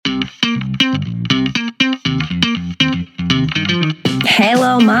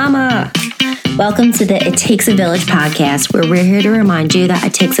Hello, Mama. Welcome to the It Takes a Village podcast, where we're here to remind you that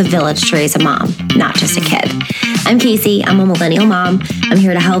it takes a village to raise a mom, not just a kid. I'm Casey. I'm a millennial mom. I'm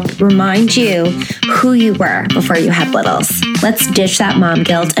here to help remind you who you were before you had littles. Let's ditch that mom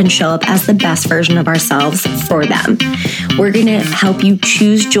guilt and show up as the best version of ourselves for them. We're going to help you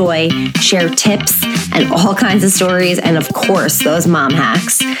choose joy, share tips, and all kinds of stories, and of course, those mom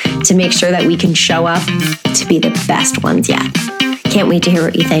hacks to make sure that we can show up to be the best ones yet. Can't wait to hear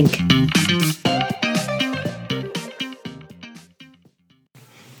what you think.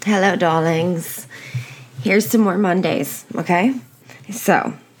 Hello, darlings. Here's some more Mondays, okay?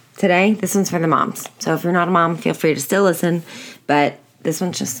 So, today, this one's for the moms. So, if you're not a mom, feel free to still listen, but this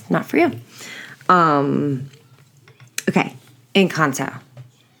one's just not for you. Okay, Encanto.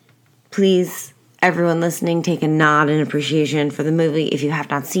 Please, everyone listening, take a nod and appreciation for the movie. If you have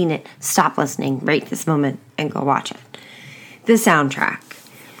not seen it, stop listening right this moment and go watch it. The soundtrack,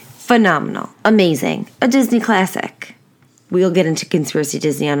 phenomenal, amazing, a Disney classic. We'll get into Conspiracy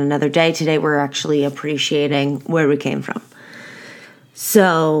Disney on another day. Today, we're actually appreciating where we came from.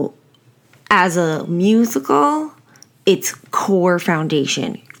 So, as a musical, its core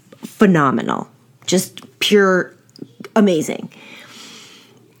foundation, phenomenal. Just pure amazing.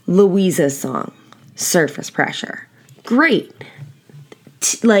 Louisa's song, Surface Pressure. Great.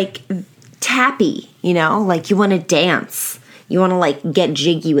 Tappy, you know? Like, you want to dance. You want to, get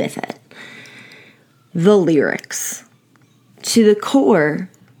jiggy with it. The lyrics. To the core,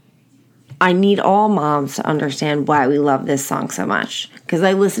 I need all moms to understand why we love this song so much. Because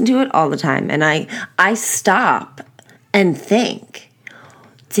I listen to it all the time. And I stop and think,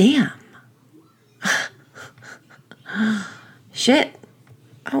 damn. Shit.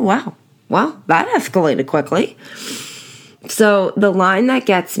 Oh, wow. Well, that escalated quickly. So the line that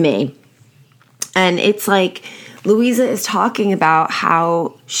gets me, and it's like Louisa is talking about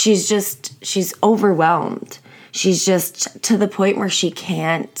how she's overwhelmed. She's just to the point where she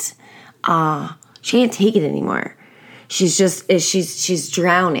can't take it anymore. She's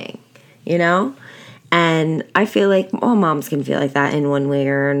drowning, you know? And I feel like all moms can feel like that in one way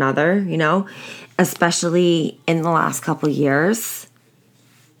or another, you know? Especially in the last couple years.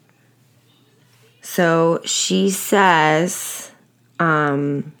 So she says,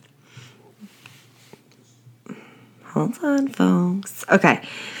 hold on, folks. Okay,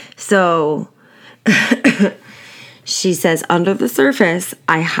 so she says, under the surface,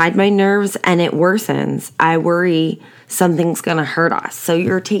 I hide my nerves and it worsens. I worry something's going to hurt us. So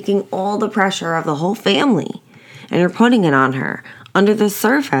you're taking all the pressure of the whole family and you're putting it on her. Under the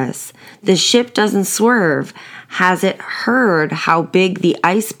surface, the ship doesn't swerve. Has it heard how big the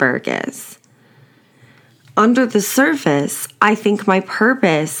iceberg is? Under the surface, I think about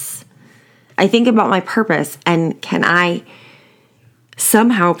my purpose and can I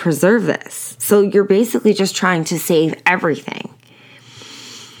somehow preserve this? So you're basically just trying to save everything,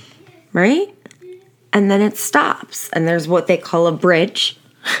 right? And then it stops and there's what they call a bridge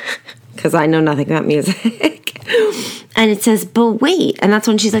because I know nothing about music. And it says, but wait. And that's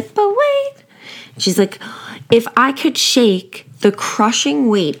when she's like, but wait. She's like, if I could shake the crushing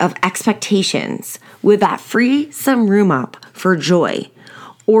weight of expectations, would that free some room up for joy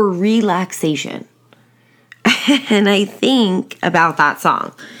or relaxation? And I think about that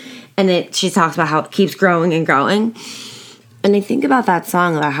song. And she talks about how it keeps growing and growing. And I think about that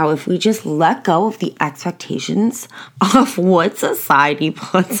song, about how if we just let go of the expectations of what society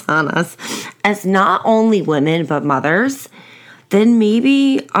puts on us as not only women but mothers, then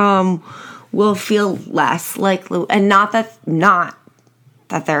maybe we'll feel less like, and not that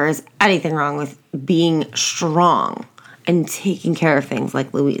there is anything wrong with being strong and taking care of things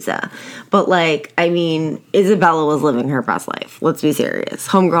like Louisa. But Isabella was living her best life. Let's be serious.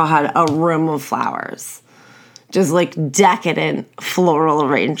 Homegirl had a room of flowers. Just decadent floral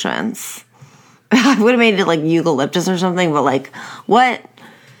arrangements. I would have made it eucalyptus or something, but what?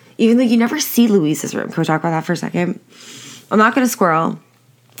 Even though you never see Louisa's room. Can we talk about that for a second? I'm not going to squirrel.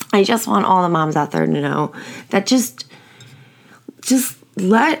 I just want all the moms out there to know that just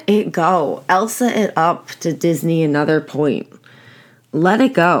let it go. Elsa it up to Disney another point. Let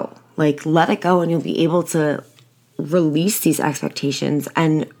it go. Let it go and you'll be able to release these expectations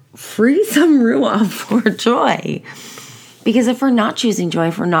and free some room up for joy. Because if we're not choosing joy,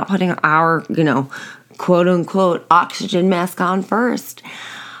 if we're not putting our, quote unquote oxygen mask on first,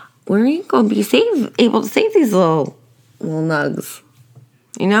 we ain't going to be able to save these little nugs.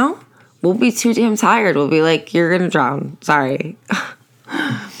 We'll be too damn tired. We'll be like, you're going to drown. Sorry.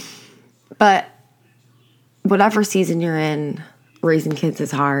 But whatever season you're in, raising kids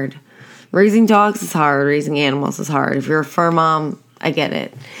is hard. Raising dogs is hard. Raising animals is hard. If you're a fur mom, I get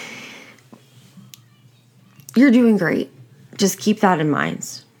it. You're doing great. Just keep that in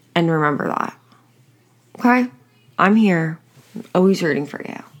mind and remember that. Okay? I'm here. Always rooting for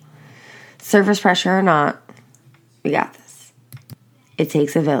you. Surface pressure or not, we got this. It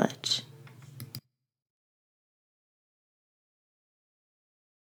takes a village.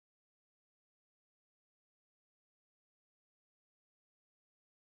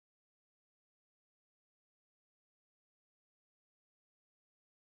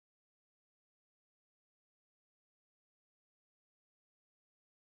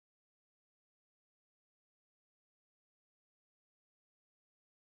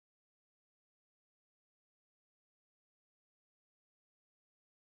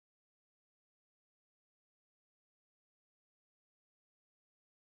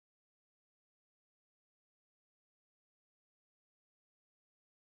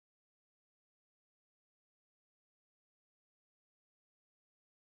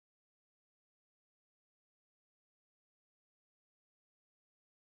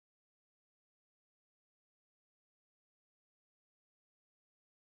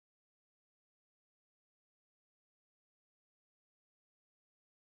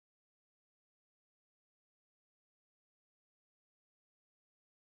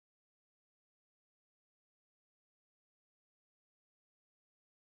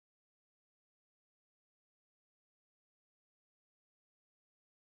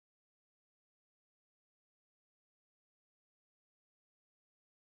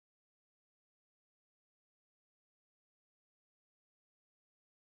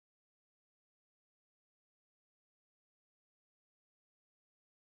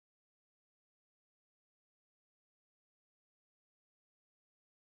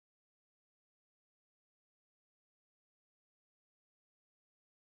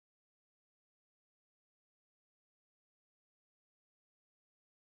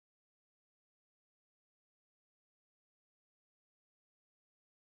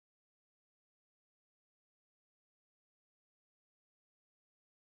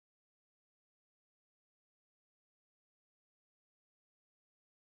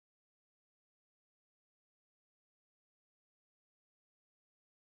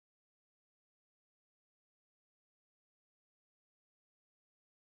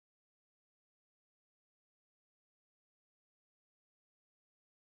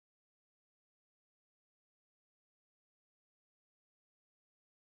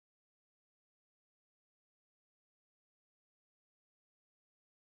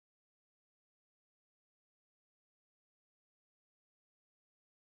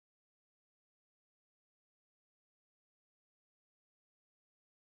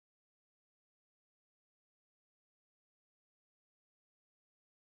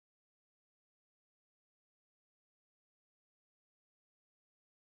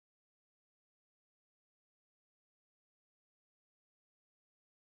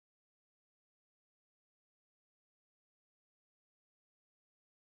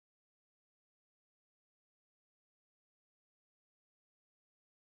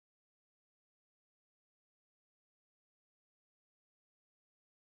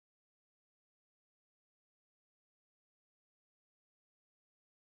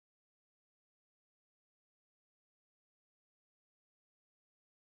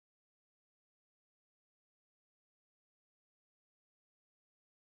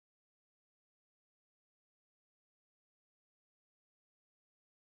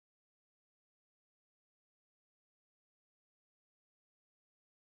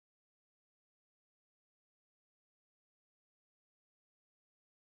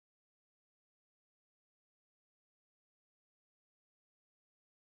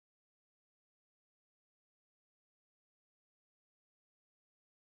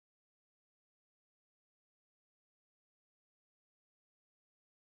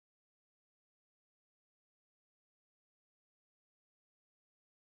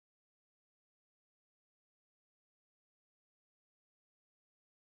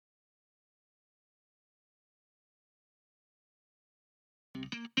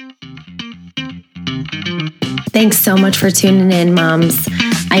 Thanks so much for tuning in, moms.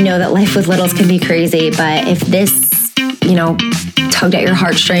 I know that life with littles can be crazy, but if this, tugged at your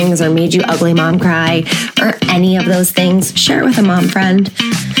heartstrings or made you ugly mom cry or any of those things, share it with a mom friend.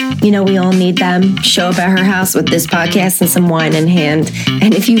 We all need them. Show up at her house with this podcast and some wine in hand.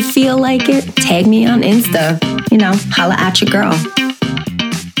 And if you feel like it, tag me on Insta. Holla at your girl.